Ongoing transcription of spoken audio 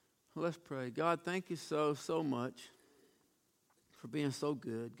Let's pray. God, thank you so much for being so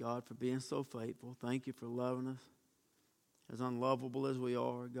good, God, for being so faithful. Thank you for loving us as unlovable as we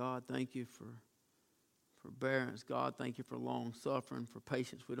are. God, thank you for forbearance. God, thank you for long suffering, for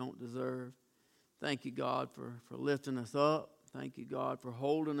patience we don't deserve. Thank you, God, for lifting us up. Thank you, God, for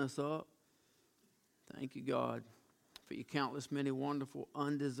holding us up. Thank you, God, for your countless many wonderful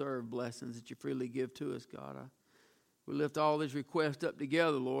undeserved blessings that you freely give to us, God. We lift all these requests up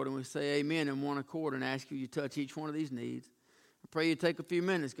together, Lord, and we say amen in one accord and ask you to touch each one of these needs. I pray you take a few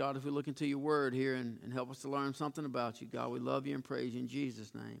minutes, God, as we look into your word here and help us to learn something about you, God. We love you and praise you in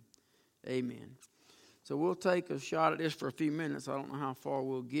Jesus' name. Amen. So we'll take a shot at this for a few minutes. I don't know how far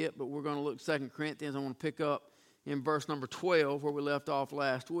we'll get, but we're going to look at 2 Corinthians. I want to pick up in verse number 12 where we left off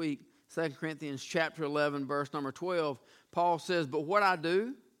last week. 2 Corinthians chapter 11, verse number 12. Paul says, "But what I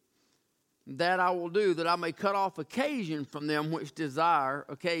do, that I will do, that I may cut off occasion from them which desire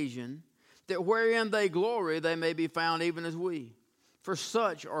occasion, that wherein they glory they may be found even as we. For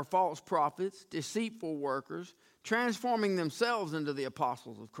such are false prophets, deceitful workers, transforming themselves into the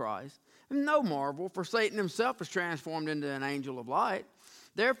apostles of Christ. And no marvel, for Satan himself is transformed into an angel of light.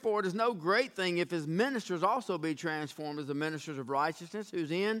 Therefore it is no great thing if his ministers also be transformed as the ministers of righteousness,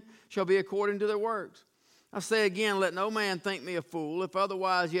 whose end shall be according to their works. I say again, let no man think me a fool, if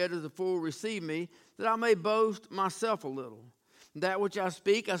otherwise yet as a fool receive me, that I may boast myself a little. That which I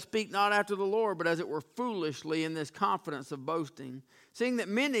speak not after the Lord, but as it were foolishly in this confidence of boasting. Seeing that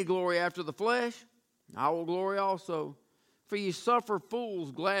many glory after the flesh, I will glory also. For ye suffer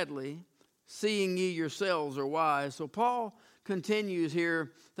fools gladly, seeing ye yourselves are wise." So Paul continues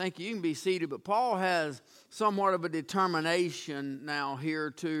here. Thank you. You can be seated. But Paul has somewhat of a determination now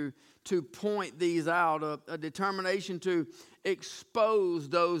here to point these out, a determination to expose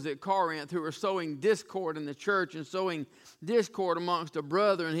those at Corinth who are sowing discord in the church and sowing discord amongst the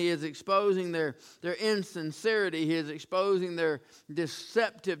brethren. He is exposing their insincerity. He is exposing their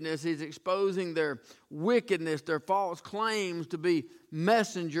deceptiveness. He's exposing their wickedness, their false claims to be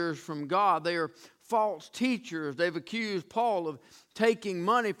messengers from God. They are false teachers. They've accused Paul of taking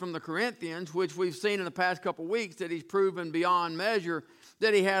money from the Corinthians, which we've seen in the past couple weeks that he's proven beyond measure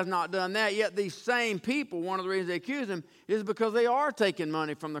that he has not done that. Yet these same people, one of the reasons they accuse him is because they are taking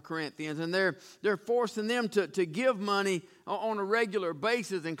money from the Corinthians, and they're forcing them to give money on a regular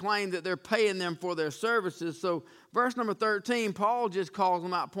basis and claim that they're paying them for their services. So verse number 13, Paul just calls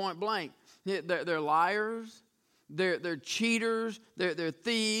them out point blank. They're liars. They're cheaters. They're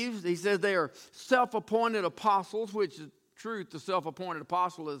thieves. He says they are self-appointed apostles, which is truth. The self-appointed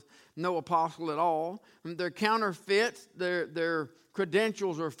apostle is no apostle at all. They're counterfeits. Their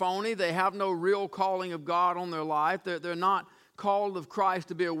credentials are phony. They have no real calling of God on their life. They're not called of Christ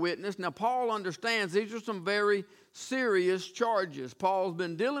to be a witness. Now, Paul understands these are some very serious charges. Paul's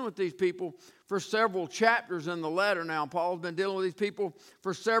been dealing with these people for several chapters in the letter now. Paul's been dealing with these people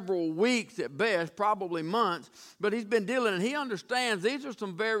for several weeks at best, probably months. But he's been dealing, and he understands these are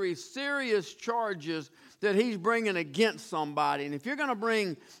some very serious charges that he's bringing against somebody. And if you're going to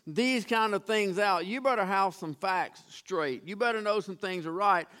bring these kind of things out, you better have some facts straight. You better know some things are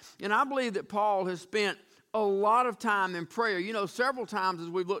right. And I believe that Paul has spent a lot of time in prayer. You know, several times as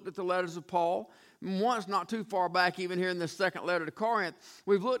we've looked at the letters of Paul, once not too far back, even here in this second letter to Corinth,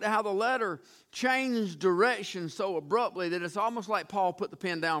 we've looked at how the letter changed direction so abruptly that it's almost like Paul put the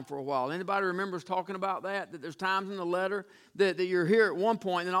pen down for a while. Anybody remembers talking about that? That there's times in the letter that you're here at one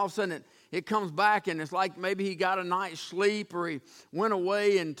point, and then all of a sudden it comes back, and it's like maybe he got a night's sleep or he went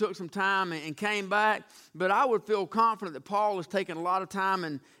away and took some time and came back. But I would feel confident that Paul has taken a lot of time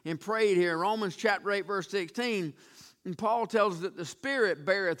and prayed here. In Romans chapter 8, verse 16, and Paul tells us that the Spirit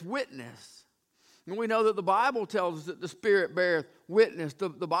beareth witness. And we know that the Bible tells us that the Spirit beareth witness. The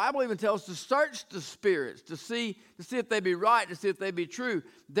Bible even tells us to search the spirits, to see if they be right, to see if they be true.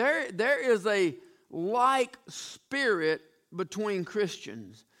 There is a like spirit between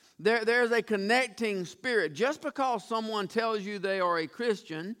Christians. There's a connecting spirit. Just because someone tells you they are a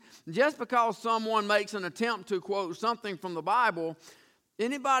Christian, just because someone makes an attempt to quote something from the Bible,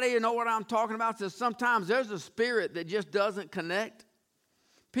 anybody know what I'm talking about? Says sometimes there's a spirit that just doesn't connect.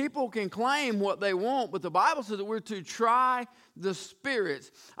 People can claim what they want, but the Bible says that we're to try the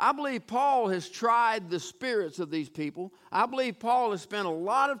spirits. I believe Paul has tried the spirits of these people. I believe Paul has spent a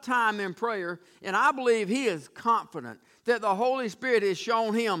lot of time in prayer, and I believe he is confident that the Holy Spirit has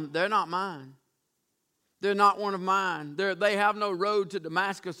shown him, they're not mine. They're not one of mine. They have no road to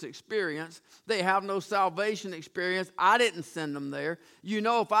Damascus experience. They have no salvation experience. I didn't send them there. You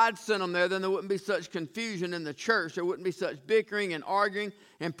know, if I'd sent them there, then there wouldn't be such confusion in the church. There wouldn't be such bickering and arguing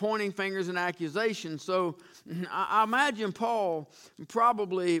and pointing fingers and accusations. So I imagine Paul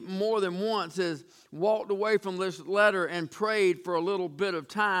probably more than once has walked away from this letter and prayed for a little bit of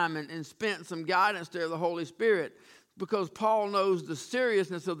time and spent some guidance there of the Holy Spirit, because Paul knows the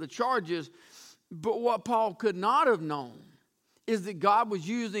seriousness of the charges. But what Paul could not have known is that God was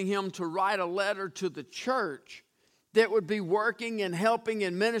using him to write a letter to the church that would be working and helping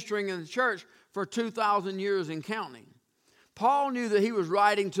and ministering in the church for 2,000 years and counting. Paul knew that he was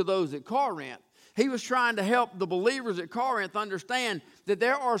writing to those at Corinth. He was trying to help the believers at Corinth understand that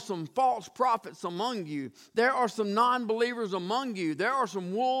there are some false prophets among you. There are some non-believers among you. There are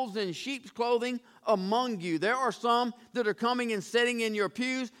some wolves in sheep's clothing among you. There are some that are coming and sitting in your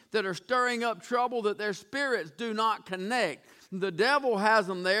pews that are stirring up trouble, that their spirits do not connect. The devil has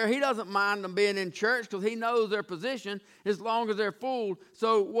them there. He doesn't mind them being in church because he knows their position as long as they're fooled.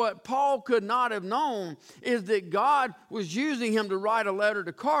 So what Paul could not have known is that God was using him to write a letter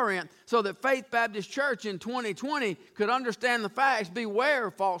to Corinth so that Faith Baptist Church in 2020 could understand the facts. Beware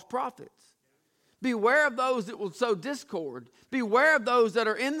of false prophets. Beware of those that will sow discord. Beware of those that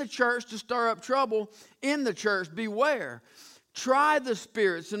are in the church to stir up trouble in the church. Beware. Try the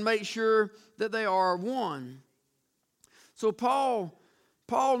spirits and make sure that they are one. So Paul,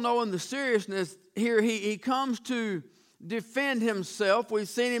 knowing the seriousness here, he comes to defend himself. We've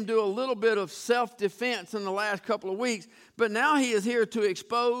seen him do a little bit of self-defense in the last couple of weeks, but now he is here to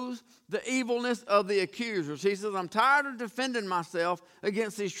expose the evilness of the accusers. He says, I'm tired of defending myself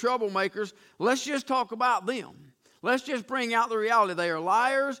against these troublemakers. Let's just talk about them. Let's just bring out the reality. They are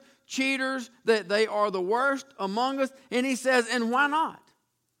liars, cheaters, that they are the worst among us. And he says, and why not?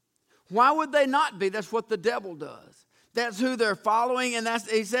 Why would they not be? That's what the devil does. That's who they're following, and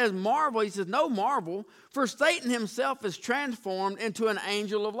he says, marvel. He says, no marvel, for Satan himself is transformed into an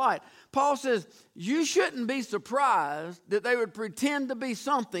angel of light. Paul says, you shouldn't be surprised that they would pretend to be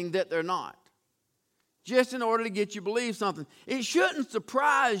something that they're not, just in order to get you to believe something. It shouldn't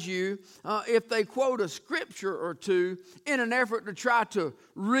surprise you if they quote a scripture or two in an effort to try to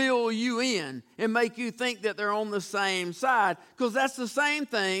reel you in and make you think that they're on the same side, because that's the same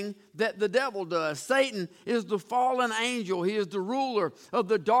thing that the devil does. Satan is the fallen angel. He is the ruler of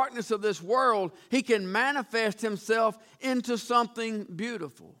the darkness of this world. He can manifest himself into something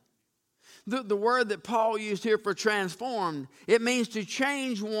beautiful. The word that Paul used here for transformed, it means to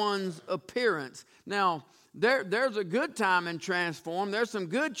change one's appearance. Now, there's a good time in transform. There's some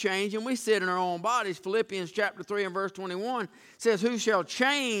good change, and we see it in our own bodies. Philippians chapter 3 and verse 21 says, who shall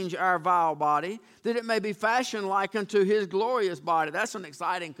change our vile body, that it may be fashioned like unto his glorious body. That's an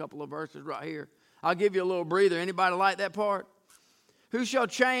exciting couple of verses right here. I'll give you a little breather. Anybody like that part? Who shall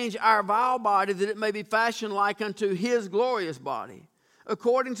change our vile body, that it may be fashioned like unto his glorious body,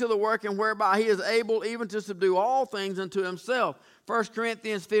 according to the working whereby he is able even to subdue all things unto himself. 1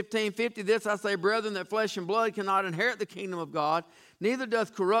 Corinthians 15:50, this I say, brethren, that flesh and blood cannot inherit the kingdom of God, neither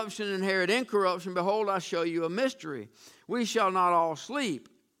doth corruption inherit incorruption. Behold, I show you a mystery. We shall not all sleep,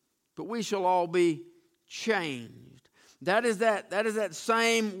 but we shall all be changed. That is that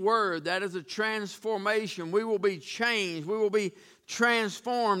same word. That is a transformation. We will be changed. We will be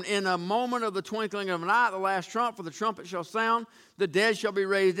transformed in a moment of the twinkling of an eye at the last trump, for the trumpet shall sound, the dead shall be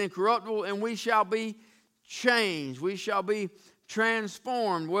raised incorruptible, and we shall be changed. We shall be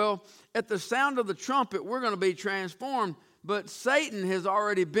transformed. Well, at the sound of the trumpet, we're going to be transformed, but Satan has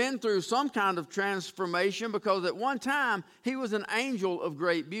already been through some kind of transformation, because at one time he was an angel of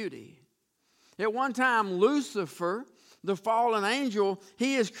great beauty. At one time, Lucifer, the fallen angel,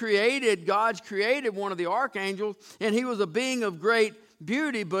 God's created one of the archangels, and he was a being of great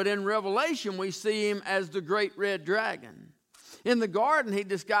beauty, but in Revelation we see him as the great red dragon. In the garden, he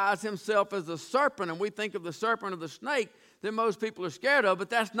disguised himself as a serpent, and we think of the serpent or the snake that most people are scared of, but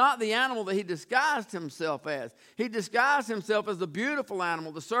that's not the animal that he disguised himself as. He disguised himself as a beautiful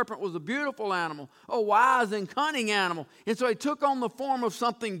animal. The serpent was a beautiful animal, a wise and cunning animal. And so he took on the form of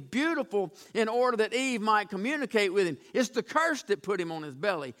something beautiful in order that Eve might communicate with him. It's the curse that put him on his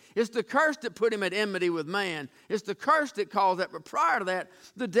belly. It's the curse that put him at enmity with man. It's the curse that caused that. But prior to that,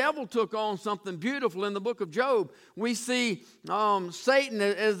 the devil took on something beautiful. In the book of Job, we see Satan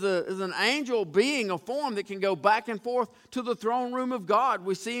as an angel being, a form that can go back and forth to the throne room of God.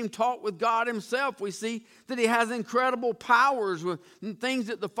 We see him talk with God himself. We see that he has incredible powers, things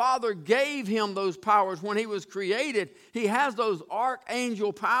that the Father gave him those powers when he was created. He has those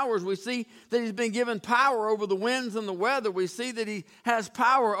archangel powers. We see that he's been given power over the winds and the weather. We see that he has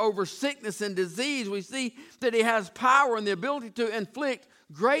power over sickness and disease. We see that he has power and the ability to inflict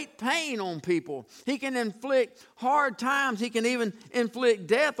great pain on people. He can inflict hard times. He can even inflict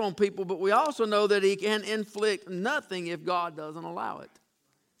death on people. But we also know that he can inflict nothing if God doesn't allow it.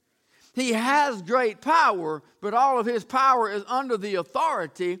 He has great power, but all of his power is under the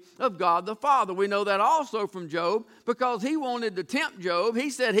authority of God the Father. We know that also from Job, because he wanted to tempt Job. He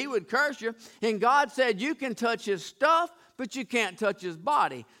said he would curse you, and God said you can touch his stuff, but you can't touch his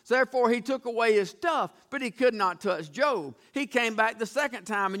body. So therefore, he took away his stuff, but he could not touch Job. He came back the second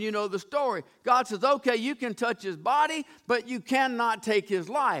time, and you know the story. God says, okay, you can touch his body, but you cannot take his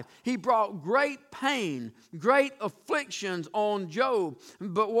life. He brought great pain, great afflictions on Job.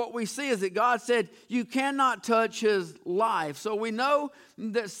 But what we see is that God said, you cannot touch his life. So we know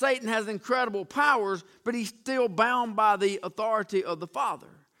that Satan has incredible powers, but he's still bound by the authority of the Father.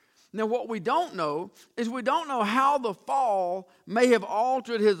 Now, what we don't know is we don't know how the fall may have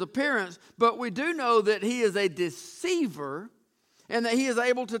altered his appearance, but we do know that he is a deceiver and that he is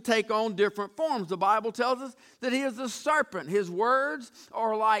able to take on different forms. The Bible tells us that he is a serpent. His words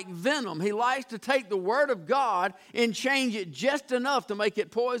are like venom. He likes to take the word of God and change it just enough to make it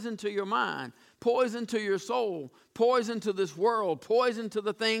poison to your mind, poison to your soul, poison to this world, poison to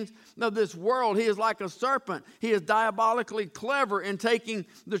the things of this world. He is like a serpent. He is diabolically clever in taking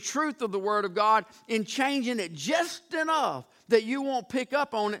the truth of the Word of God and changing it just enough that you won't pick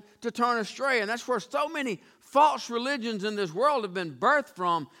up on it to turn astray. And that's where so many false religions in this world have been birthed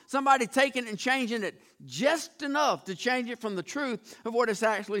from. Somebody taking it and changing it just enough to change it from the truth of what it's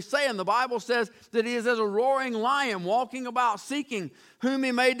actually saying. The Bible says that he is as a roaring lion walking about seeking whom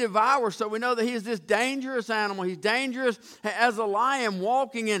he may devour. So we know that he is this dangerous animal. He's dangerous as a lion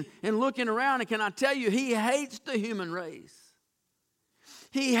walking and looking around. And can I tell you, he hates the human race.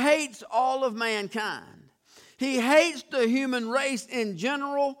 He hates all of mankind. He hates the human race in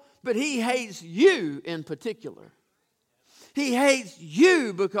general, but he hates you in particular. He hates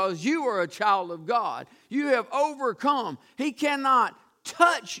you because you are a child of God. You have overcome. He cannot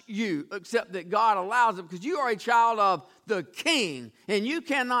touch you except that God allows it, because you are a child of the King, and you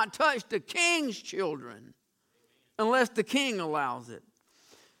cannot touch the King's children unless the King allows it.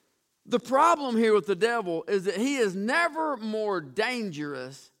 The problem here with the devil is that he is never more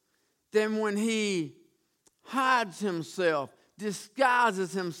dangerous than when he hides himself,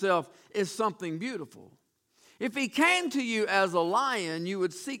 disguises himself as something beautiful. If he came to you as a lion, you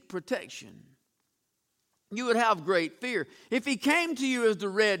would seek protection. You would have great fear. If he came to you as the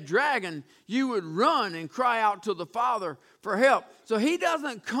red dragon, you would run and cry out to the Father for help. So he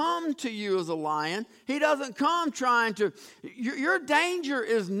doesn't come to you as a lion. He doesn't come trying to... Your danger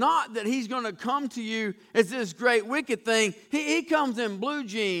is not that he's going to come to you as this great wicked thing. He comes in blue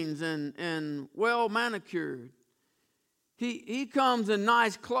jeans and well manicured. He comes in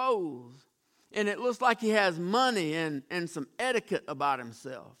nice clothes, and it looks like he has money and some etiquette about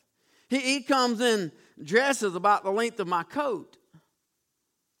himself. He comes in dresses about the length of my coat.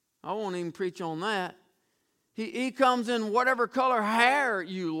 I won't even preach on that. He comes in whatever color hair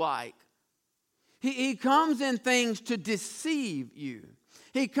you like. He comes in things to deceive you.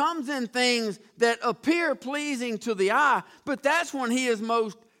 He comes in things that appear pleasing to the eye, but that's when he is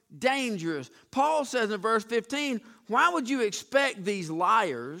most dangerous. Paul says in verse 15, why would you expect these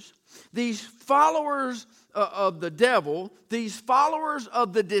liars, these followers of the devil, these followers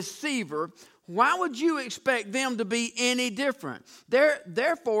of the deceiver, why would you expect them to be any different?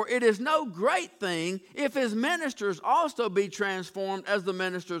 Therefore, it is no great thing if his ministers also be transformed as the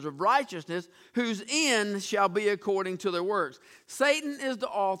ministers of righteousness, whose end shall be according to their works. Satan is the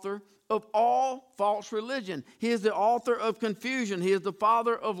author of all false religion. He is the author of confusion. He is the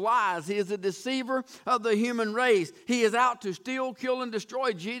father of lies. He is the deceiver of the human race. He is out to steal, kill, and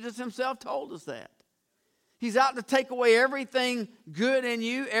destroy. Jesus himself told us that. He's out to take away everything good in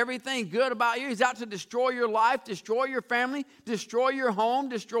you, everything good about you. He's out to destroy your life, destroy your family, destroy your home,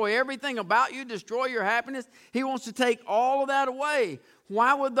 destroy everything about you, destroy your happiness. He wants to take all of that away.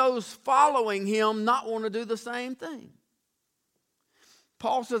 Why would those following him not want to do the same thing?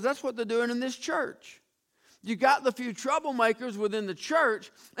 Paul says that's what they're doing in this church. You got the few troublemakers within the church,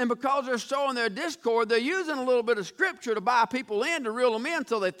 and because they're sowing their discord, they're using a little bit of scripture to buy people in, to reel them in,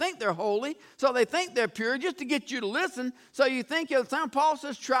 so they think they're holy, so they think they're pure, just to get you to listen, so you think you're the same. Paul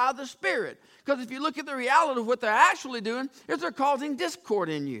says, try the Spirit. Because if you look at the reality of what they're actually doing, is they're causing discord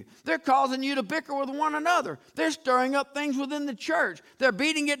in you. They're causing you to bicker with one another. They're stirring up things within the church. They're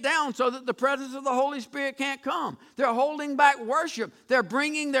beating it down so that the presence of the Holy Spirit can't come. They're holding back worship. They're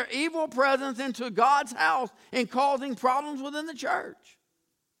bringing their evil presence into God's house and causing problems within the church.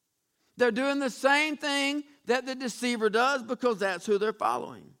 They're doing the same thing that the deceiver does, because that's who they're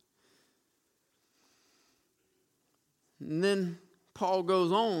following. And then Paul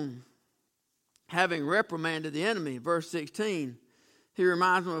goes on, having reprimanded the enemy, verse 16, he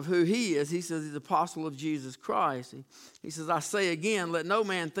reminds them of who he is. He says he's the apostle of Jesus Christ. He says, I say again, let no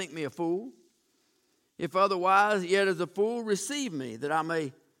man think me a fool. If otherwise, yet as a fool, receive me, that I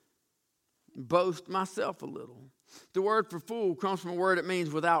may boast myself a little. The word for fool comes from a word that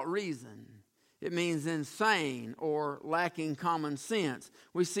means without reason. It means insane or lacking common sense.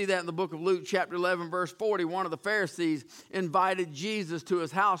 We see that in the book of Luke, chapter 11, verse 40. One of the Pharisees invited Jesus to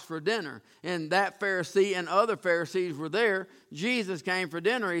his house for dinner. And that Pharisee and other Pharisees were there. Jesus came for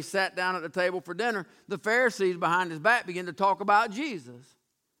dinner. He sat down at the table for dinner. The Pharisees behind his back began to talk about Jesus.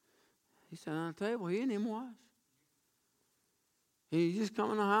 He sat on the table. He didn't even wash. He just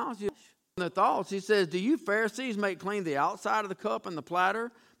come in the house. In their thoughts, he says, do you Pharisees make clean the outside of the cup and the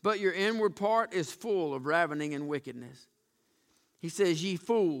platter, but your inward part is full of ravening and wickedness? He says, ye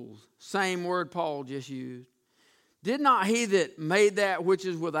fools, same word Paul just used. Did not he that made that which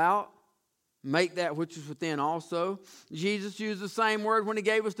is without make that which is within also? Jesus used the same word when he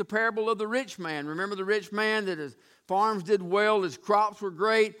gave us the parable of the rich man. Remember the rich man that his farms did well, his crops were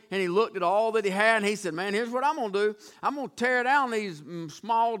great, and he looked at all that he had, and he said, man, here's what I'm going to do. I'm going to tear down these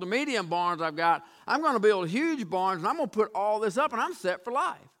small to medium barns I've got. I'm going to build huge barns, and I'm going to put all this up, and I'm set for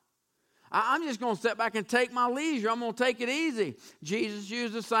life. I'm just going to sit back and take my leisure. I'm going to take it easy. Jesus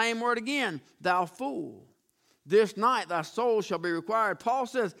used the same word again, thou fool. This night thy soul shall be required. Paul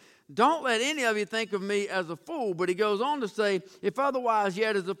says, don't let any of you think of me as a fool. But he goes on to say, if otherwise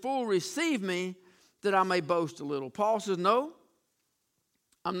yet as a fool receive me, that I may boast a little. Paul says, no,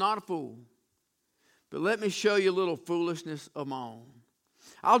 I'm not a fool. But let me show you a little foolishness of my own.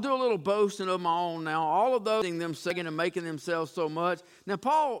 I'll do a little boasting of my own now. All of those them saying and making themselves so much. Now,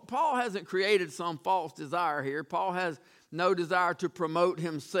 Paul hasn't created some false desire here. Paul has no desire to promote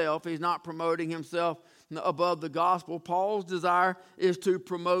himself. He's not promoting himself above the gospel. Paul's desire is to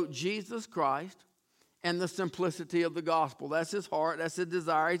promote Jesus Christ and the simplicity of the gospel. That's his heart. That's his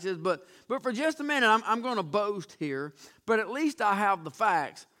desire. He says, but for just a minute, I'm going to boast here. But at least I have the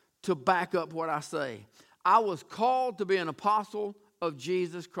facts to back up what I say. I was called to be an apostle of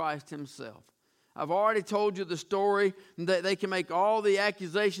Jesus Christ himself. I've already told you the story. That they can make all the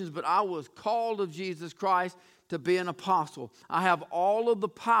accusations, but I was called of Jesus Christ to be an apostle. I have all of the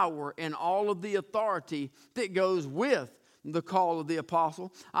power and all of the authority that goes with the call of the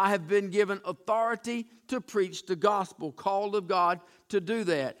apostle. I have been given authority to preach the gospel, called of God to do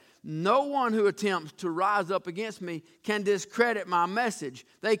that. No one who attempts to rise up against me can discredit my message.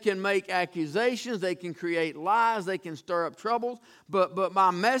 They can make accusations, they can create lies, they can stir up troubles, but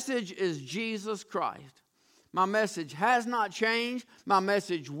my message is Jesus Christ. My message has not changed. My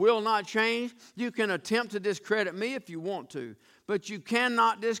message will not change. You can attempt to discredit me if you want to, but you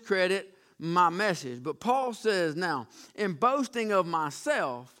cannot discredit my message. But Paul says now, in boasting of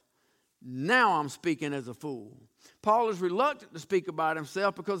myself, now I'm speaking as a fool. Paul is reluctant to speak about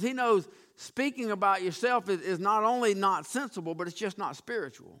himself because he knows speaking about yourself is not only not sensible, but it's just not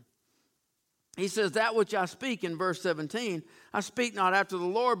spiritual. He says, that which I speak in verse 17, I speak not after the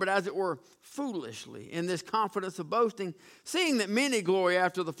Lord, but as it were foolishly, in this confidence of boasting, seeing that many glory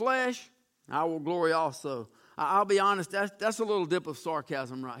after the flesh, I will glory also. I'll be honest, that's a little dip of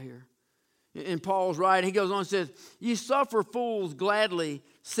sarcasm right here. In Paul's writing, he goes on and says, ye suffer fools gladly,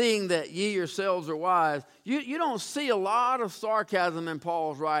 seeing that ye yourselves are wise. You don't see a lot of sarcasm in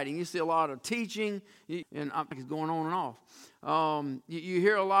Paul's writing. You see a lot of teaching, and I think it's going on and off. You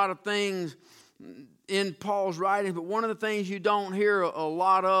hear a lot of things in Paul's writing, but one of the things you don't hear a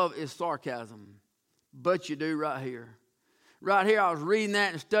lot of is sarcasm. But you do right here. right here, I was reading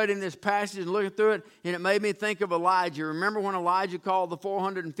that and studying this passage and looking through it, and it made me think of Elijah. Remember when Elijah called the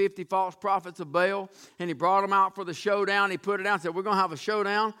 450 false prophets of Baal, and he brought them out for the showdown? He put it down and said, we're going to have a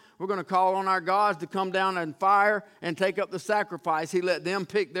showdown. We're going to call on our gods to come down and fire and take up the sacrifice. He let them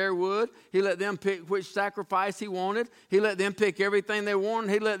pick their wood. He let them pick which sacrifice he wanted. He let them pick everything they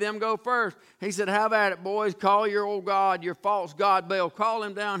wanted. He let them go first. He said, have at it, boys. Call your old god, your false god Baal. Call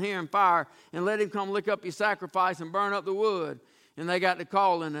him down here in fire and let him come lick up your sacrifice and burn up the wood. And they got to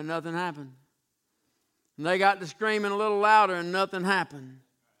calling and nothing happened. And they got to screaming a little louder and nothing happened.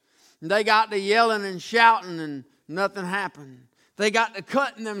 And they got to yelling and shouting and nothing happened. They got to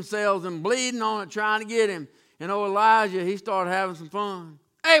cutting themselves and bleeding on it trying to get him. And old Elijah, he started having some fun.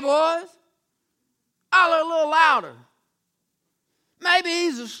 Hey, boys, I'll look a little louder. Maybe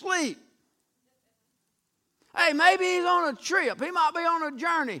he's asleep. Hey, maybe he's on a trip. He might be on a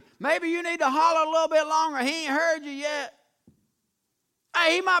journey. Maybe you need to holler a little bit longer. He ain't heard you yet.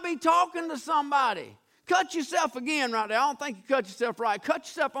 Hey, he might be talking to somebody. Cut yourself again right there. I don't think you cut yourself right. Cut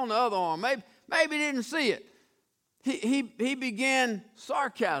yourself on the other arm. Maybe he didn't see it. He began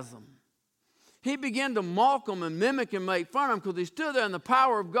sarcasm. He began to mock them and mimic and make fun of them because he stood there in the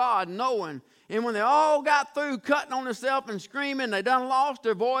power of God knowing. And when they all got through cutting on themselves and screaming, they done lost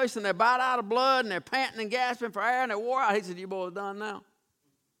their voice and they're about out of blood and they're panting and gasping for air and they wore out. He said, you boys done now.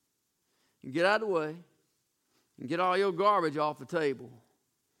 You get out of the way and get all your garbage off the table.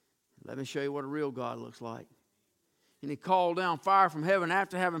 Let me show you what a real God looks like. And he called down fire from heaven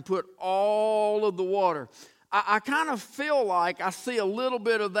after having put all of the water. I kind of feel like I see a little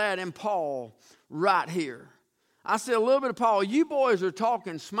bit of that in Paul right here. I see a little bit of Paul. You boys are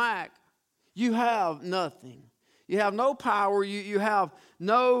talking smack. You have nothing. You have no power. You have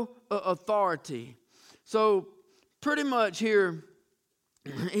no authority. So pretty much here,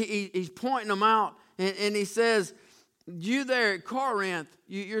 he's pointing them out. And he says, you there at Corinth,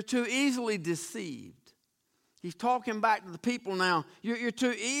 you're too easily deceived. He's talking back to the people now. You're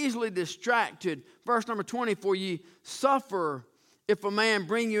too easily distracted. Verse number 20, for ye suffer if a man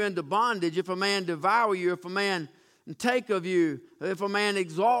bring you into bondage, if a man devour you, if a man take of you, if a man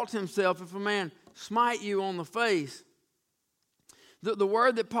exalt himself, if a man smite you on the face. The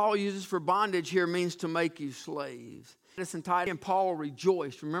word that Paul uses for bondage here means to make you slaves. And Paul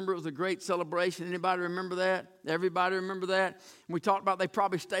rejoiced. Remember, it was a great celebration. Anybody remember that? Everybody remember that? And we talked about they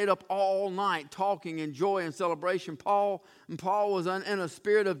probably stayed up all night talking in joy and celebration. Paul was in a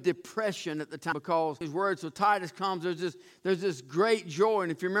spirit of depression at the time because his words, so Titus comes, there's this great joy.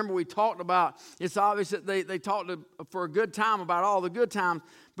 And if you remember, we talked about, it's obvious that they talked for a good time about all the good times,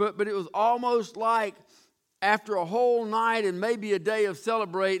 but it was almost like after a whole night and maybe a day of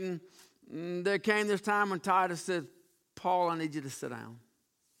celebrating, there came this time when Titus said, Paul, I need you to sit down.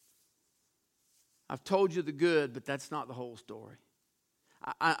 I've told you the good, but that's not the whole story.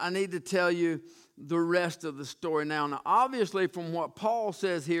 I need to tell you the rest of the story now. Now, obviously, from what Paul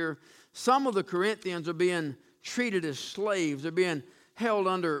says here, some of the Corinthians are being treated as slaves. They're being held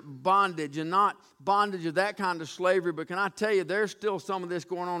under bondage, and not bondage of that kind of slavery, but can I tell you, there's still some of this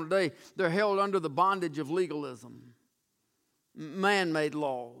going on today. They're held under the bondage of legalism, man-made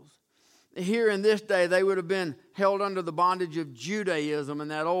laws. Here in this day, they would have been held under the bondage of Judaism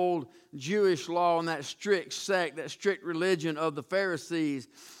and that old Jewish law and that strict sect, that strict religion of the Pharisees.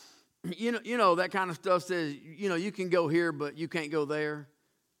 You know that kind of stuff says, you can go here, but you can't go there.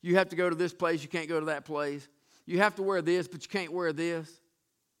 You have to go to this place, you can't go to that place. You have to wear this, but you can't wear this.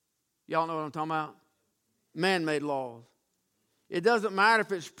 Y'all know what I'm talking about? Man-made laws. It doesn't matter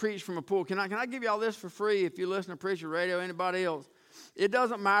if it's preached from a pulpit. Can I give y'all this for free if you listen to preacher radio or anybody else? It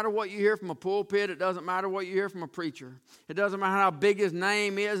doesn't matter what you hear from a pulpit. It doesn't matter what you hear from a preacher. It doesn't matter how big his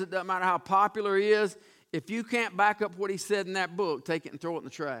name is. It doesn't matter how popular he is. If you can't back up what he said in that book, take it and throw it in the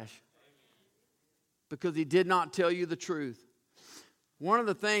trash. Because he did not tell you the truth. One of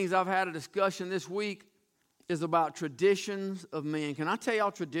the things I've had a discussion this week is about traditions of men. Can I tell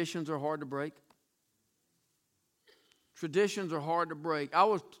y'all traditions are hard to break? Traditions are hard to break. I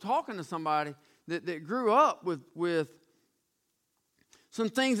was talking to somebody that grew up with some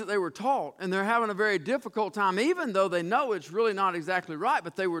things that they were taught, and they're having a very difficult time, even though they know it's really not exactly right,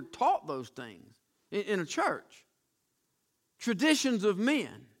 but they were taught those things in a church. Traditions of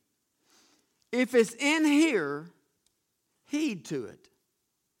men. If it's in here, heed to it.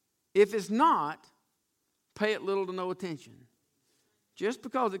 If it's not, pay it little to no attention. Just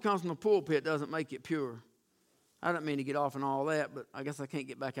because it comes from the pulpit doesn't make it pure. I don't mean to get off on all that, but I guess I can't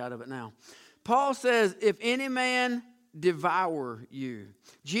get back out of it now. Paul says, if any man devour you.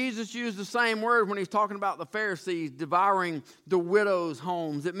 Jesus used the same word when he's talking about the Pharisees devouring the widows'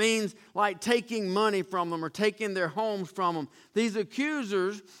 homes. It means like taking money from them or taking their homes from them. These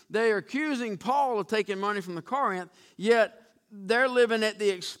accusers, they are accusing Paul of taking money from the Corinth, yet they're living at the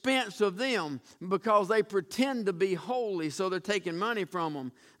expense of them because they pretend to be holy, so they're taking money from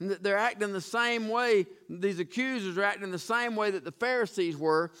them. And they're acting the same way, these accusers are acting the same way that the Pharisees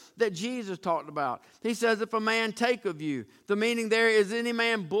were that Jesus talked about. He says, if a man take of you, the meaning there is any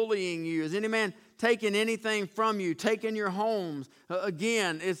man bullying you, is any man taking anything from you, taking your homes.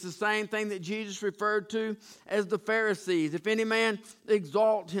 Again, it's the same thing that Jesus referred to as the Pharisees. If any man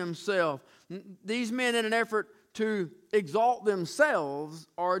exalt himself, these men in an effort to exalt themselves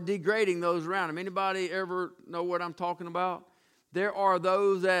are degrading those around them. Anybody ever know what I'm talking about? There are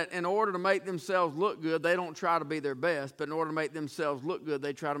those that in order to make themselves look good, they don't try to be their best, but in order to make themselves look good,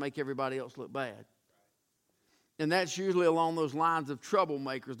 they try to make everybody else look bad. And that's usually along those lines of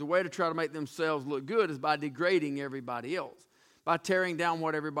troublemakers. The way to try to make themselves look good is by degrading everybody else, by tearing down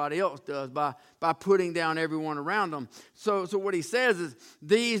what everybody else does, by putting down everyone around them. So what he says is,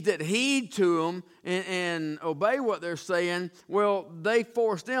 these that heed to them and obey what they're saying, well, they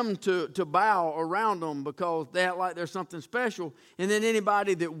force them to bow around them because they act like there's something special. And then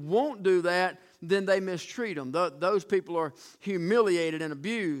anybody that won't do that, then they mistreat them. Those people are humiliated and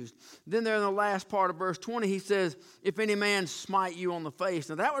abused. Then there in the last part of verse 20, he says, if any man smite you on the face.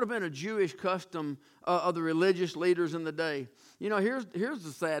 Now that would have been a Jewish custom of the religious leaders in the day. You know, here's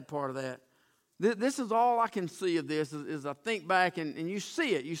the sad part of that. This is all I can see of this is I think back and you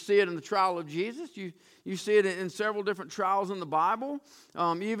see it. You see it in the trial of Jesus. You see it in several different trials in the Bible.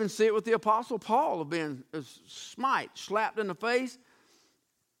 You even see it with the Apostle Paul of being slapped in the face.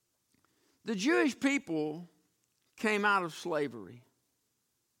 The Jewish people came out of slavery.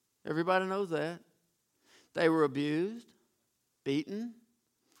 Everybody knows that. They were abused, beaten.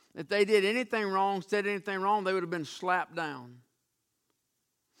 If they did anything wrong, said anything wrong, they would have been slapped down.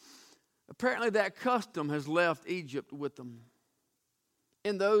 Apparently that custom has left Egypt with them.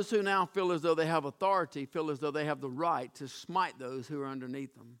 And those who now feel as though they have authority, feel as though they have the right to smite those who are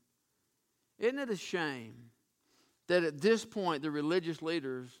underneath them. Isn't it a shame that at this point the religious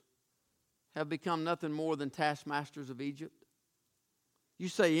leaders have become nothing more than taskmasters of Egypt? You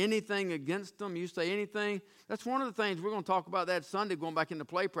say anything against them, you say anything. That's one of the things we're going to talk about that Sunday, going back into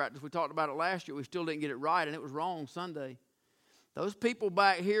play practice. We talked about it last year. We still didn't get it right, and it was wrong Sunday. Those people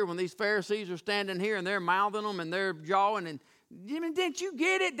back here, when these Pharisees are standing here and they're mouthing them and they're jawing, and didn't you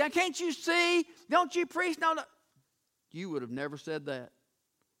get it? Can't you see? Don't you preach? No. You would have never said that.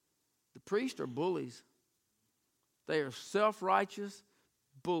 The priests are bullies. They are self-righteous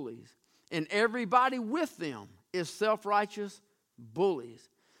bullies. And everybody with them is self-righteous bullies.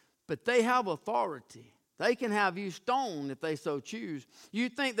 But they have authority. They can have you stoned if they so choose. You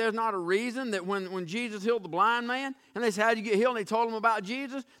think there's not a reason that when Jesus healed the blind man, and they said, how'd you get healed? And he told them about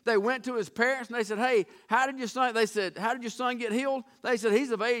Jesus. They went to his parents and they said, hey, how did your son get healed? They said,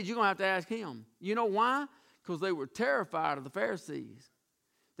 he's of age. You're going to have to ask him. You know why? Because they were terrified of the Pharisees.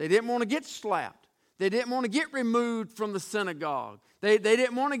 They didn't want to get slapped. They didn't want to get removed from the synagogue. They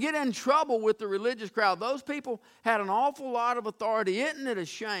didn't want to get in trouble with the religious crowd. Those people had an awful lot of authority. Isn't it a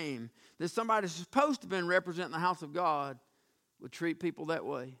shame that somebody who's supposed to have been representing the house of God would treat people that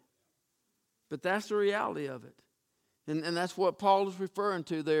way? But that's the reality of it. And that's what Paul is referring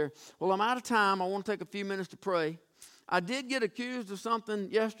to there. Well, I'm out of time. I want to take a few minutes to pray. I did get accused of something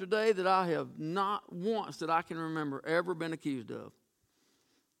yesterday that I have not once that I can remember ever been accused of.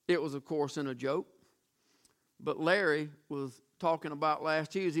 It was, of course, in a joke. But Larry was talking about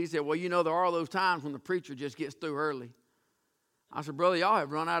last Tuesday. He said, well, you know, there are those times when the preacher just gets through early. I said, brother, y'all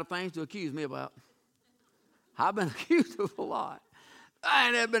have run out of things to accuse me about. I've been accused of a lot. I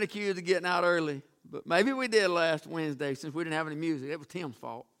ain't ever been accused of getting out early. But maybe we did last Wednesday since we didn't have any music. It was Tim's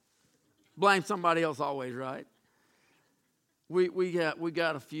fault. Blame somebody else always, right? We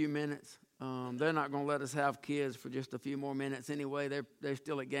got a few minutes. They're not going to let us have kids for just a few more minutes anyway. They're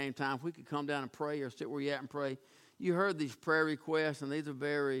still at game time. If we could come down and pray or sit where you're at and pray. You heard these prayer requests, and these are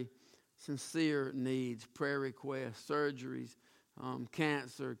very sincere needs. Prayer requests, surgeries,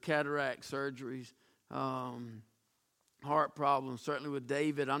 cancer, cataract surgeries, heart problems. Certainly with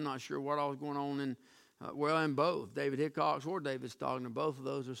David, I'm not sure what all was going on in both. David Hickox or David Stogner, both of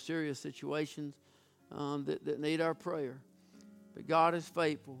those are serious situations that need our prayer. But God is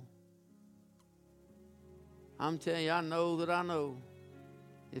faithful. I'm telling you, I know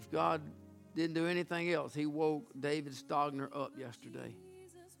if God didn't do anything else, he woke David Stogner up yesterday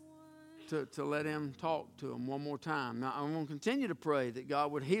to let him talk to him one more time. Now, I'm going to continue to pray that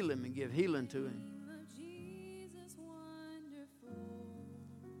God would heal him and give healing to him.